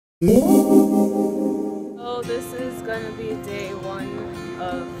So this is gonna be day 1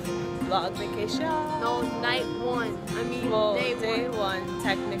 of vlog vacation. No, night 1. I mean, well, day one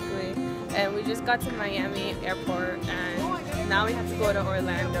technically. And we just got to Miami airport and now we have to go to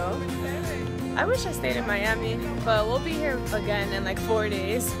Orlando. I wish I stayed in Miami, but we'll be here again in like 4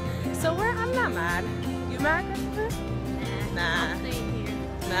 days. So I'm not mad. You mad, Christopher? Nah. I'm staying here.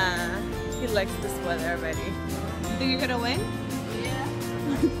 Nah. He likes this weather already. You think you're gonna win? Yeah.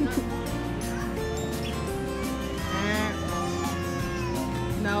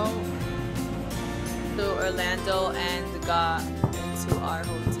 No. To Orlando and got into our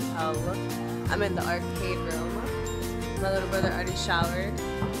hotel. I'm in the arcade room. My little brother already showered.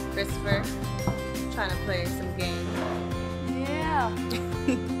 Christopher trying to play some games. Yeah.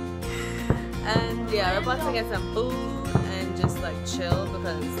 And yeah, we're about to get some food and just like chill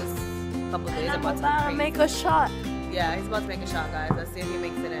because this couple days are about to be crazy. Make a shot. Yeah, he's about to make a shot, guys. Let's see if he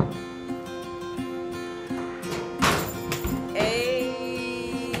makes it in.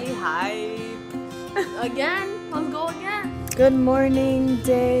 Hey, hi. Again? Let's go again. Good morning,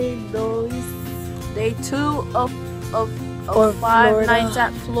 day 2. Day 2 of Or 5 Florida. nights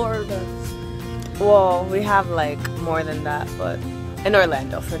at Florida. Well, we have like more than that, but in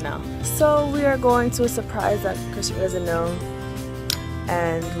Orlando for now. So we are going to a surprise that Christopher doesn't know,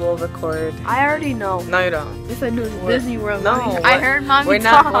 and we'll record. I already know. No, you don't. Yes, I do. It's Disney World. No, I heard mommy we're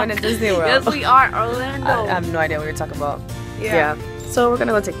talk. not going to Disney World. Yes, we are. Orlando. I have no idea what you're talking about. Yeah. So we're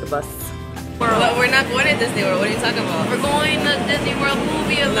gonna go take the bus. But we're not going to Disney World. What are you talking about? We're going to Disney World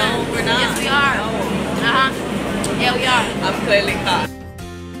movie event. No, we're not. Yes, we are. No. Yeah, we are. I'm clearly caught.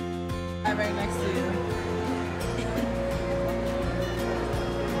 I'm right next to you.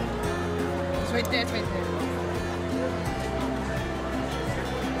 It's right there. It's right there.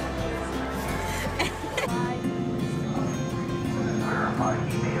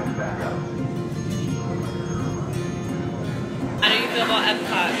 How do you feel about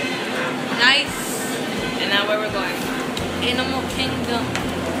Epcot? Nice. And now where we're going? Animal Kingdom.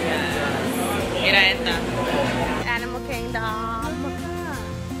 Mira esta. Animal Kingdom.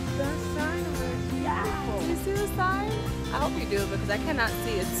 The sign over there. Do you see the sign? I hope you do because I cannot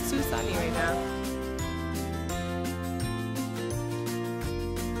see. It's too sunny right now.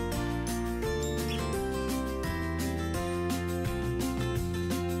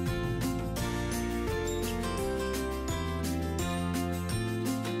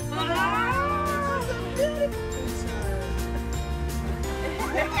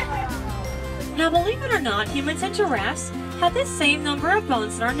 Now, believe it or not, humans and giraffes have the same number of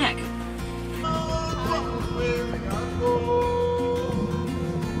bones in our neck.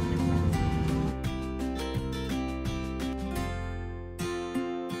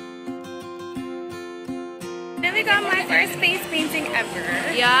 Then we got my first face painting ever.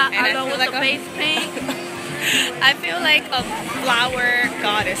 Yeah, And I go with like the face paint. I feel like a flower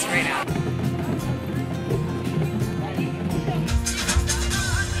goddess right now.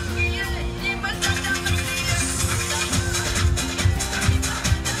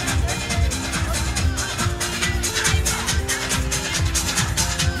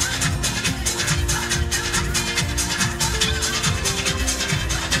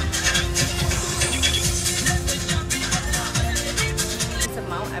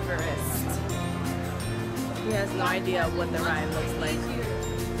 He has no idea what the ride looks like.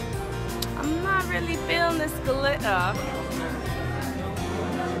 I'm not really feeling this glitter.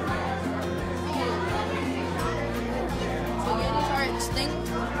 Spaghettis are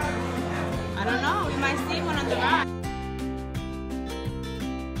extinct. I don't know, we might see one on the ride.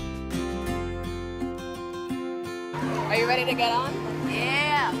 Are you ready to get on?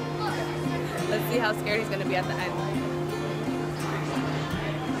 Yeah. Let's see how scared he's gonna be at the end.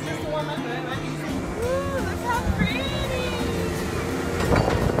 Ooh, look how pretty!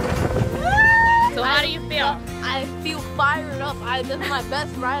 So how do you feel? I feel fired up. This is my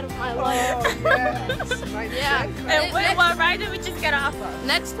best ride of my life. Oh, yes. Yeah. And what ride did we just get off of?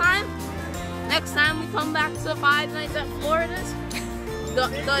 Next time we come back to 5 nights at Florida's,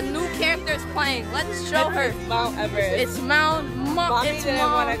 the new character is playing. Let's show her. Mount Everest. It's Mount. Mommy It's didn't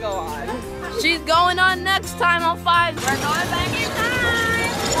Mount. want to go on. She's going on next time on 5. We're going back in time.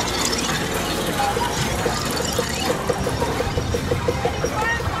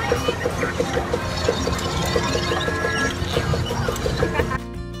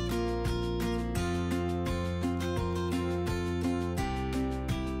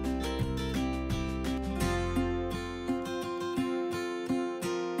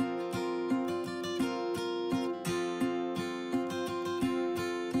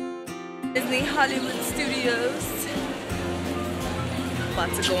 Disney Hollywood Studios.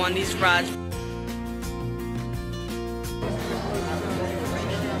 about to go on these rides.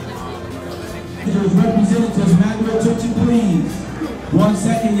 Representatives, matter of attention, please. 1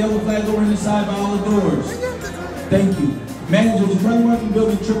 second, yellow flag over in the side by all the doors. Thank you. Managers, run working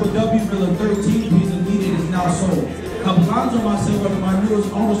building W, Villa 13, please lead it is now sold. Albamarina myself are my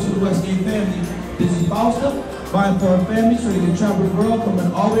newest owners to the Westgate family. This is Foster, buying for a family so they can travel the world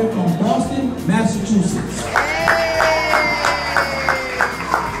coming all the way from Boston, Massachusetts.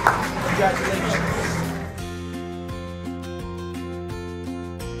 Congratulations.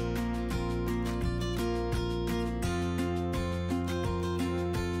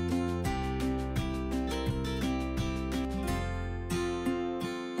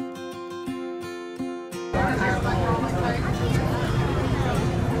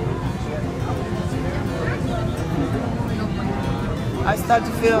 I start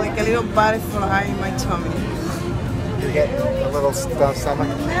to feel like a little butterfly in my tummy. You get a little stomach.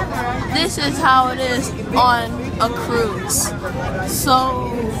 This is how it is on a cruise. So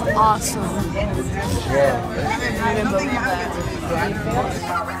awesome. Yeah. I didn't believe that.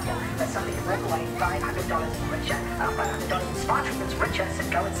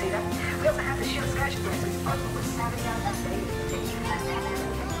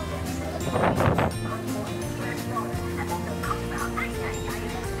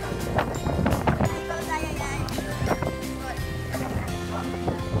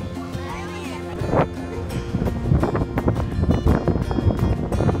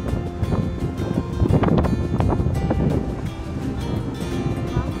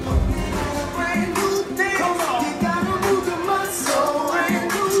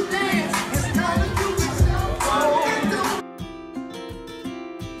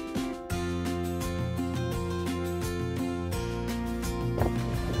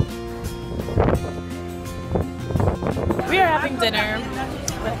 We are having dinner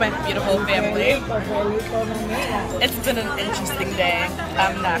with my beautiful family. It's been an interesting day,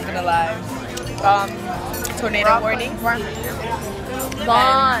 I'm not gonna lie. Tornado warning.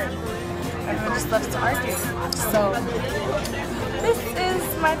 Gone. Everyone just loves to argue. So this is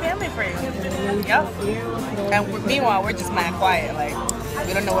my family for you. Yep. And meanwhile, we're just mad quiet. Like,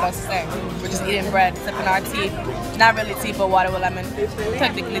 we don't know what else to say. We're just eating bread, sipping our tea. Not really tea, but water with lemon.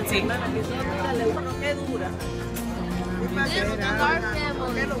 Technically tea. This is our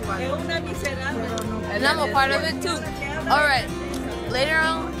family. And I'm a part of it too. Alright, later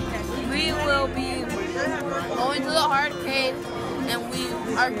on we will be going to the arcade and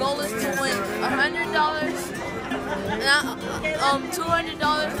our goal is to win $100 and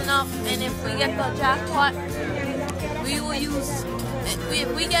 $200 and up, and if we get the jackpot we will use if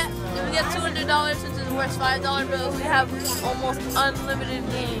we get $200 since it's worth $5 bills, we have almost unlimited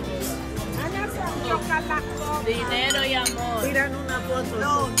games. Dinero y amor. Tiran una foto.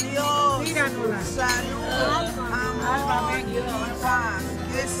 No, Dios. Tíranosla. Salud, amor, paz.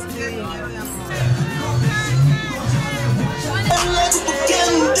 Es dinero y amor.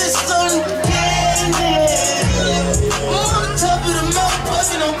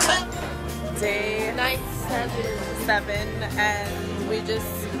 Day 7, and we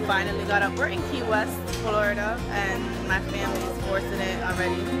just finally got up. We're in Key West, Florida, and my family's forcing it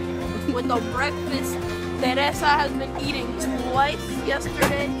already. With the breakfast, Teresa has been eating twice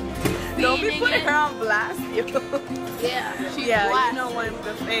yesterday. Don't be putting her on blast, yo. Yeah, she's Yeah, black. you know when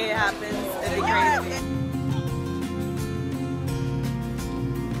buffet happens, it'd be crazy.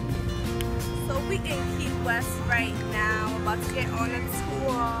 So we in Key West right now, about to get on a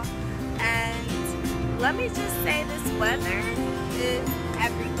tour, and let me just say this weather is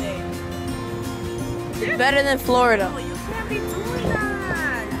everything. It's better than Florida. No, you can't be doing that.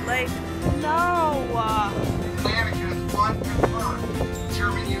 Like, no. Mannequins, one confirmed.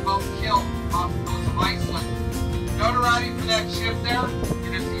 German U-boat killed off the coast of Iceland. Notoriety for that ship there,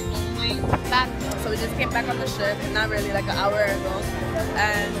 you're gonna see only Back. So we just came back on the ship, not really, like an hour ago.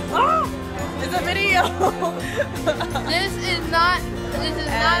 And it's a video. This is not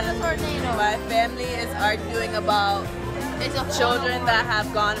a tornado. My family is arguing about children that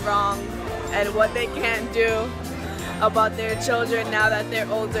have gone wrong and what they can't do about their children now that they're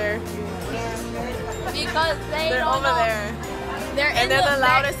older. Because they're They're over there. And they're the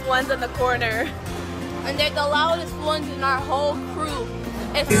loudest ones in the corner. And they're the loudest ones in our whole crew.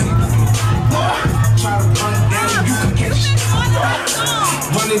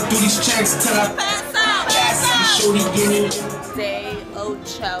 Running through these checks till I Day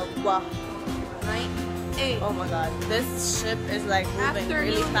Ochoa. Night 8. Oh my god. This ship is like moving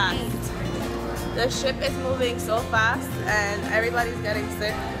really fast. The ship is moving so fast and everybody's getting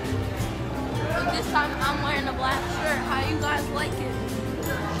sick. And this time I'm wearing a black shirt. How you guys like it?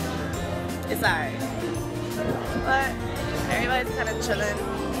 It's alright. But everybody's kind of chilling.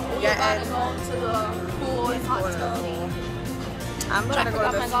 We're about to go to the pool and hot tub. I'm trying to go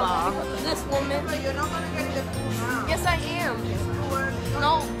to the spa. This woman. Yes, I am.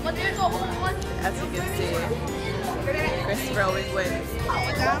 No, but there's a whole bunch. As you can see, Christopher always wins.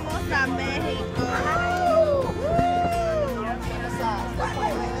 Llegamos a México.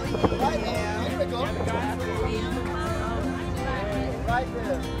 Right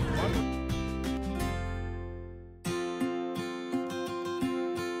there.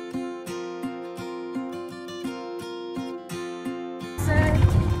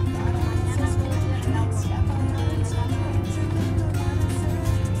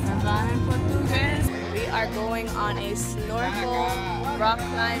 We are going on a snorkel, rock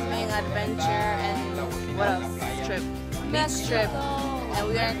climbing adventure, and what else? Trip. Beach trip. And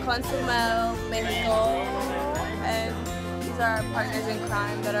we are in Cozumel, Mexico. And these are our partners in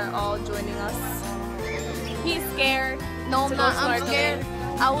crime that are all joining us. He's scared. No, to I'm go not. I'm snorkeling. scared.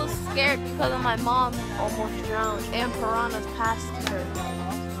 I was scared because of my mom almost drowned and piranhas passed her.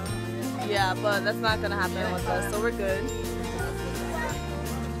 Yeah, but that's not gonna happen with us, so we're good.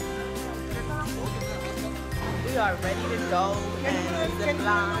 We are ready to go and zip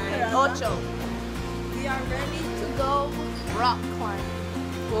line. Ocho. We are ready to go rock climbing.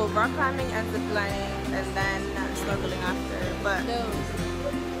 Well, rock climbing and zip lining, and then snorkeling after. But No,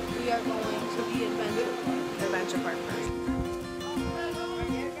 we are going to the adventure. the adventure part first.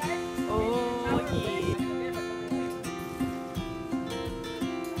 Oh yeah.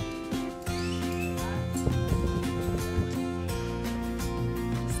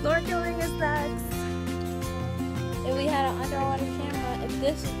 Snorkeling is next. If we had an underwater camera, if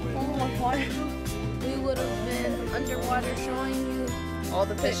this phone was waterproof, we would have been underwater showing you All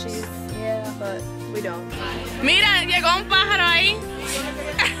the fishies. Yeah. But we don't. Mira, llegó un pájaro ahí.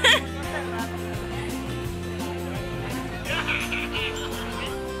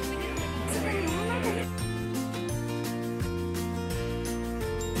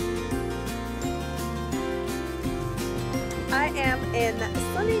 I am in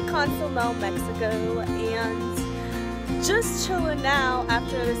sunny Cozumel, Mexico, and just chilling now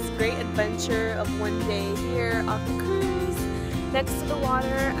after this great adventure of one day here off the cruise next to the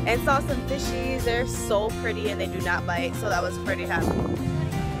water, and saw some fishies. They're so pretty and they do not bite, so that was pretty happy.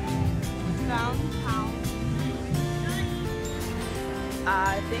 Downtown.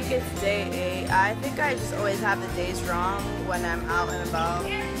 I think it's day 8. I think I just always have the days wrong when I'm out and about,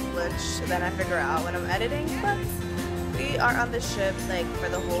 which then I figure out when I'm editing, but we are on the ship like for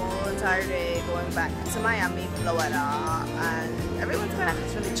the whole entire day going back to Miami, Florida, and everyone's kind of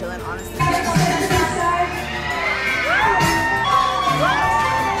just really chilling, honestly.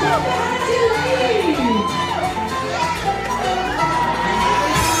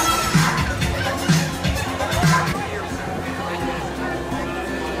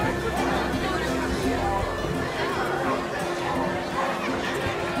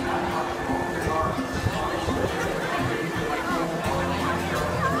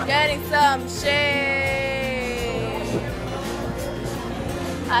 Getting some shade.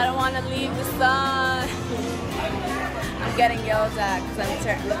 I don't want to leave the sun. I'm getting yelled at because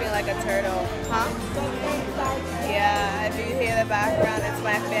I'm looking like a turtle. Huh? Yeah, if you hear the background, it's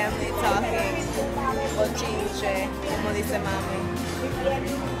my family talking. Bochinche, como dice mami.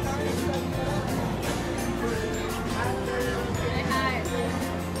 Say hi.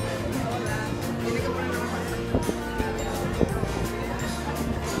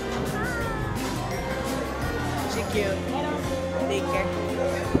 She cute. Take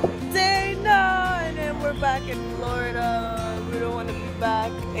Day 9 and we're back in Florida. We don't want to be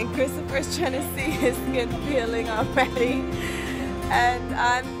back. And Christopher's trying to see his skin peeling already. And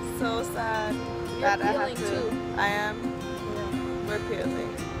I'm so sad that I have to. Too. I am. Yeah. We're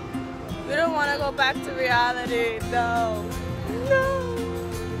peeling. We don't want to go back to reality. No. No.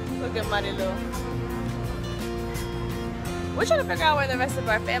 Look at Marilu. We're trying to figure out where the rest of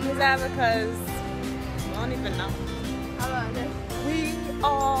our family's at because I don't even know. How about this? We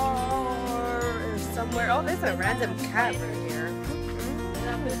are somewhere. Oh, there's a random cat right here.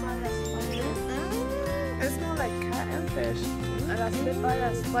 It smells like cat and fish. I got bit by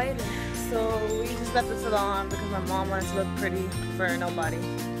that spider. So we just left the salon because my mom wanted to look pretty for nobody.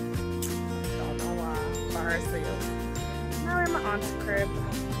 Don't know why. For her sales. Now we're in my aunt's crib.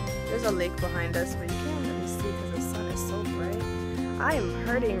 There's a lake behind us, but you can't really see because the sun is so bright. I am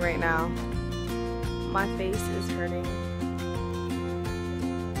hurting right now. My face is hurting.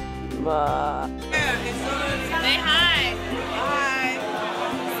 But Say hi. Hi.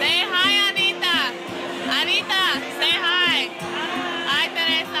 Say hi, Anita. Anita, say hi. Hi,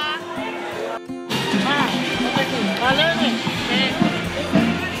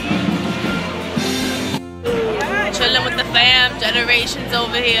 fam generations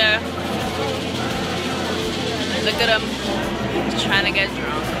over here. Look at them, just trying to get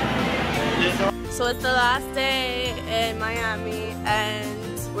drunk. So it's the last day in Miami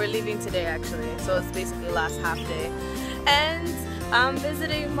and we're leaving today actually. So it's basically the last half day. And I'm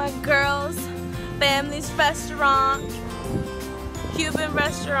visiting my girls' family's restaurant, Cuban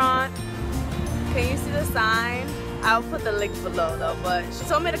restaurant. Can you see the sign? I'll put the link below though, but she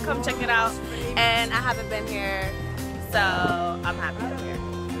told me to come check it out and I haven't been here, so I'm happy I'm here.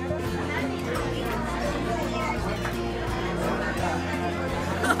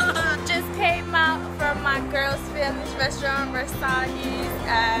 Just came out from my girls' family's restaurant, Versailles,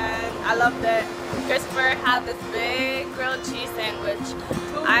 and I loved it. Christopher had this big grilled cheese sandwich.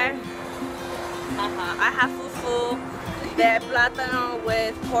 I have fufu, the plátano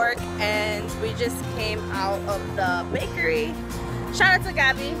with pork, and we just came out of the bakery. Shout out to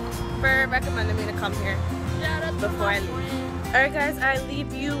Gabby for recommending me to come here before I leave. Alright guys, I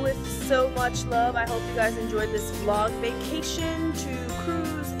leave you with so much love. I hope you guys enjoyed this vlog vacation to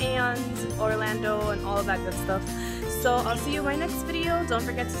cruise and Orlando and all of that good stuff. So I'll see you in my next video. Don't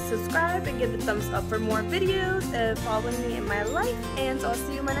forget to subscribe and give the thumbs up for more videos and following me in my life. And I'll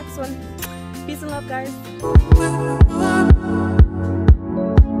see you in my next one. Peace and love, guys.